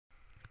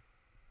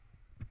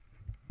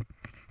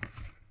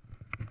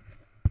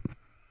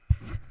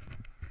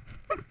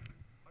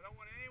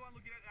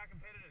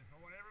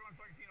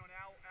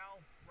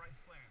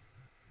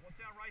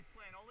our race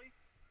plan, Ollie.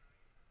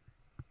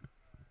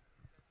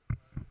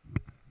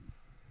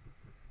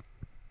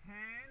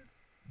 Hand,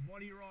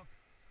 body rock,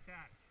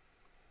 catch.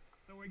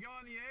 So we go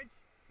on the edge,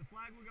 the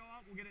flag will go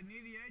up, we'll get it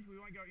near the edge, we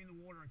won't go in the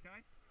water,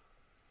 okay?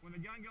 When the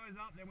gun goes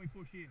up, then we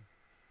push in.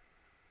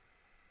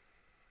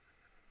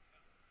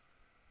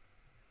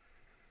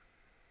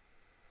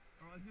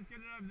 Alright, let's just get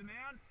it over the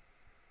mound.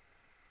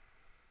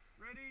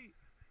 Ready?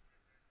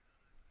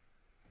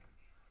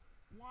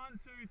 1,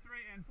 2,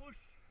 3, and push.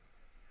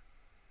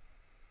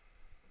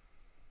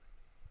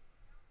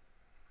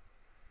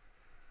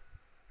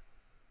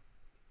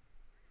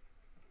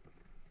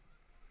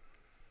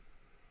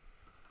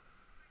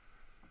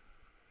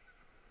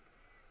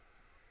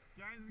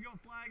 James has got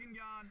flag and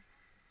gun.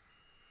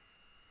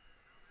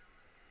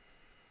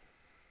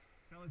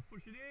 So let's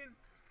push it in.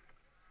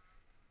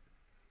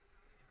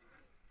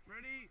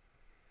 Ready?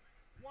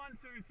 1,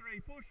 2, 3,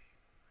 push.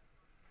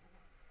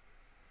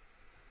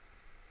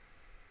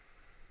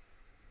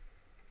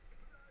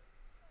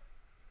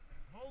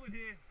 Hold it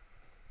here.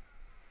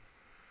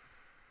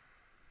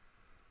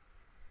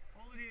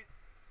 Hold it here.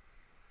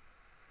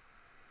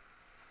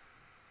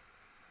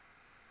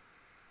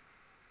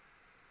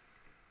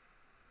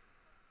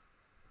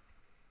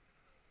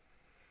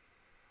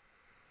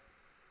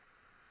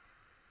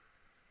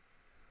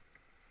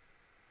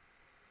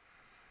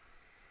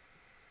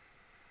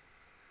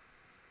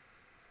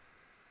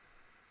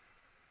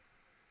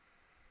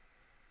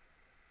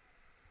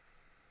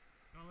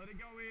 Now let it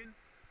go in.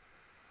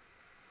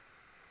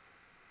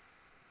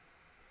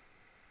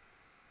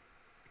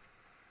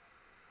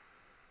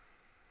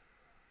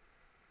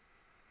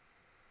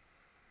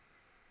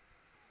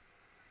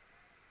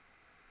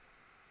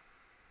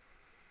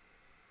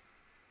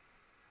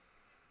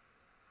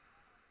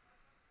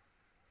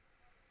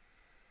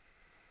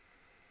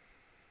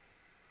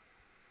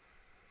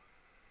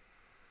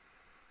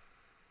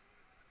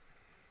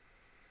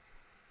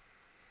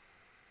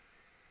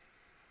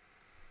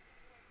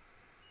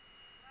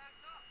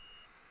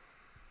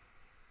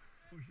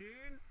 Push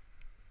in,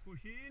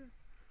 push in,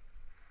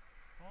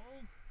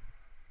 hold.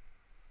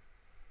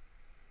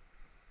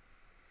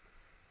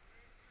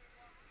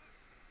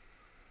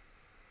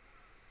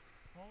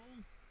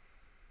 Hold,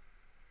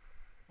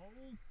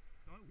 hold,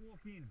 don't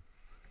walk in.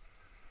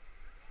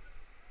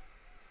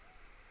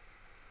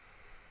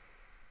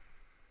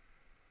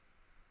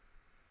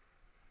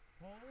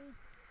 Hold,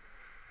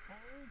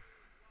 hold,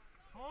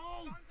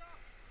 hold,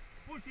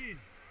 push in.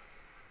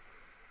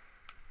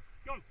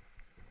 Go.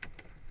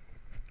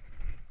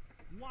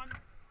 1,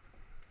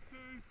 2,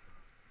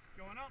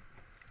 going up.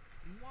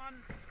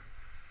 1,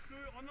 2,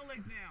 on the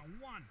legs now.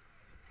 1,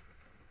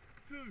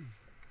 2,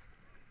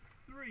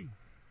 3,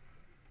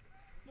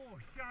 4,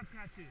 sharp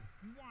catches.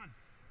 1,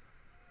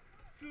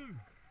 2,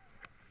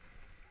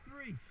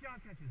 3,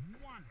 sharp catches.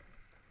 1,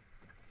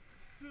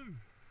 2,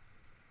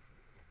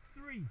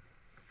 3.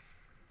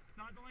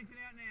 Start to lengthen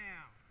out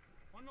now.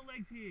 On the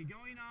legs here,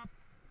 going up.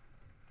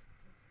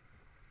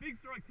 Big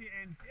strokes here,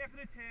 and effort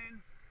at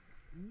 10.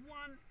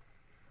 1,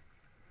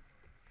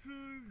 2,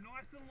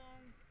 nice and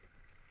long.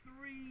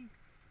 3,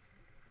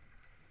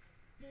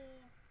 4,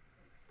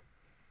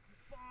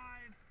 5,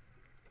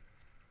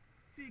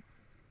 6,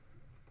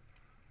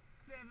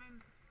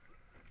 7,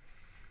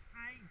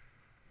 8,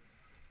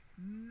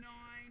 9,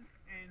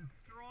 and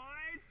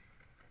stride.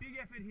 Big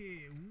effort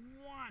here.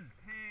 1,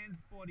 hands,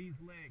 bodies,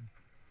 legs.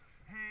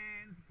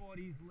 Hands,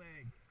 bodies,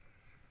 legs.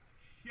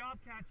 Sharp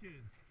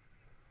catches.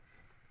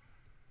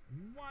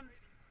 1,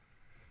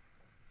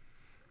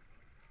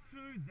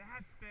 2,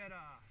 that's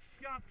better.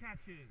 Sharp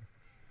catches.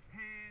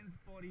 Hands,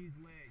 bodies,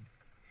 legs.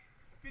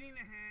 Spinning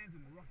the hands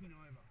and rocking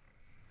over.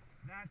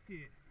 That's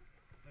it.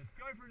 Let's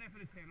go for an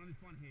effort of 10 on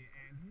this one here.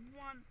 And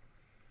 1.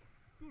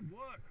 Good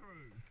work,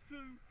 crew. 2,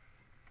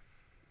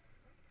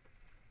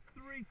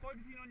 3,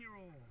 focusing on your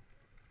oar.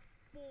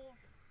 4,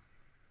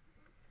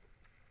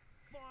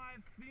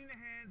 5, spinning the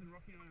hands and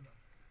rocking over.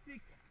 6,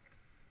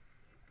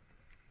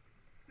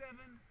 7,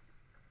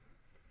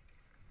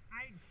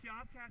 8,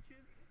 sharp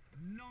catches.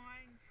 9,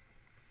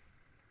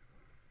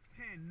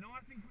 10,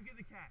 nice and quick at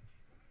the catch.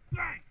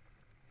 Bang!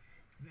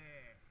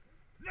 There.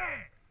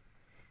 There!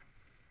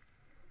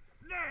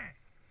 There!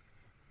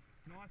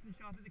 Nice and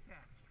sharp at the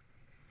catch.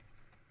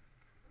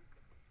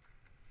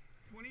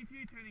 20 to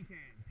your turning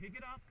can. Pick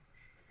it up.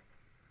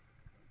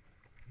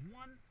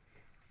 1,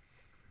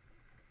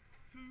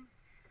 2.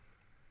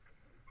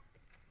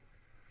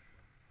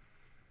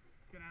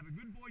 Gonna have a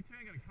good boy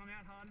turn, gonna come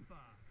out hard and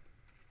fast.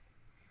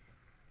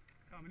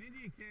 Coming into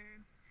your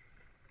can.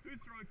 2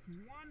 strokes.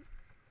 1,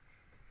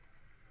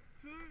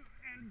 2,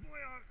 and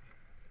boy-o.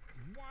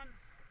 1,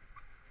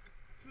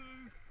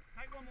 2,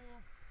 take one more.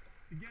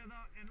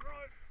 Together and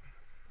row.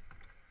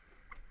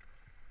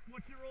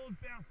 Watch your oars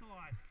bow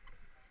side.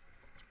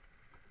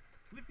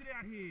 Lift it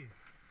out here.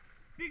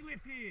 Big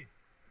lift here.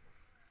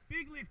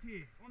 Big lift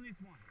here on this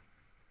one.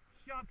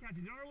 Sharp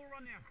catches. Don't all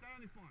run now. Stay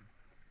on this one.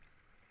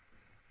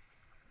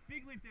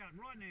 Big lift out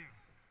right now.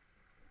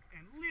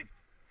 And lift.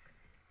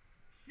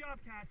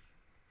 Sharp catch.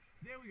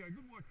 There we go,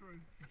 good work crew.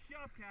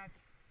 Sharp catch.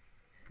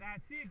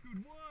 That's it,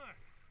 good work.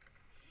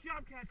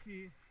 Sharp catch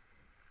here.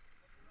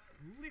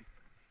 Lift.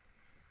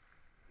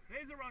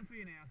 There's a run for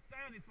you now.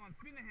 Stay on this one,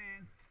 spin the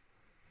hands.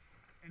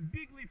 And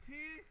big lift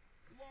here.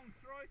 Long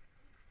stroke.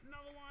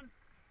 Another one.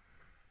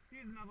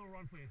 Here's another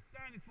run for you.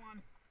 Stay on this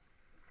one.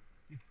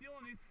 You're still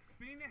on this.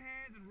 Spinning the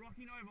hands and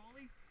rocking over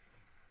ollie.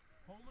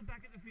 Hold it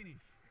back at the finish.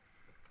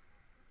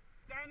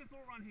 Stay on this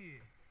little run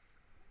here.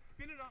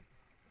 Spin it up.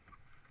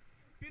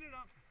 Spin it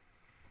up.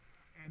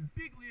 And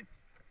big lift.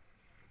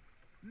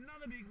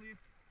 Another big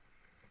lift.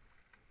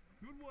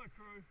 Good work,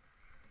 crew.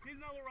 Here's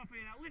another run for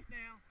you now. Lift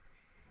now.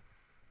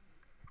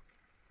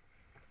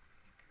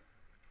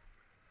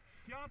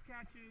 Sharp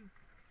catches.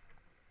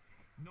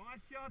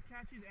 Nice sharp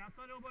catches.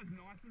 Outside elbows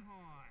nice and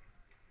high.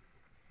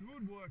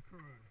 Good work,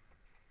 crew.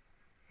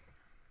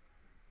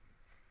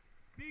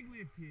 Big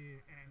lift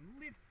here.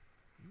 And lift.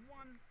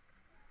 1,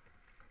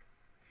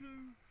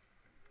 2,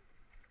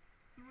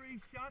 3.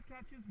 Sharp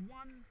catches.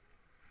 1,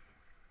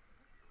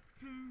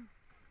 2.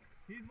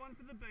 Here's one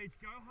for the beach.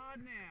 Go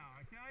hard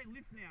now, okay?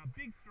 Lift now.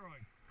 Big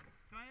strokes.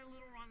 Don't need a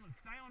little run. Let's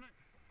stay on it.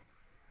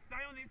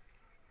 Stay on this.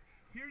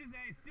 Here it is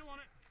now. You're still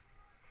on it.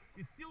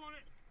 You're still on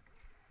it.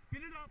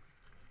 Spin it up.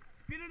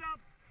 Spin it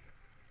up.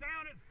 Stay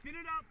on it. Spin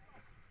it up.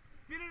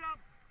 Spin it up.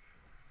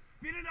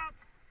 Spin it up.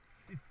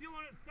 You're still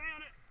on it. Stay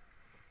on it.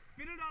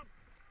 Spin it up.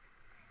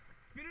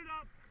 Spin it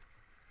up.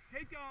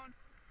 Keep going.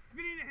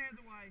 Spinning the hands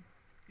away.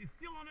 You're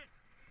still on it.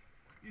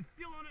 You're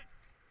still on it.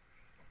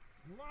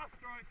 Last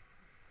stroke.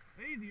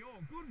 Easy all.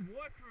 Good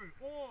work through.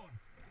 Oars,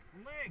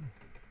 legs,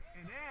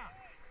 and out.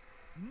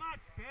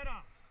 Much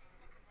better.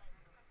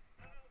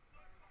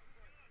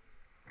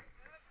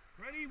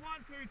 Ready? 1,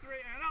 2, 3,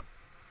 and up.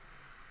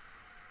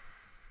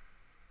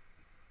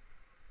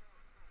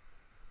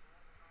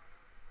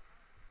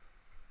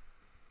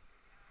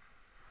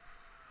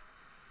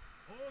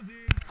 Oars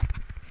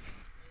in.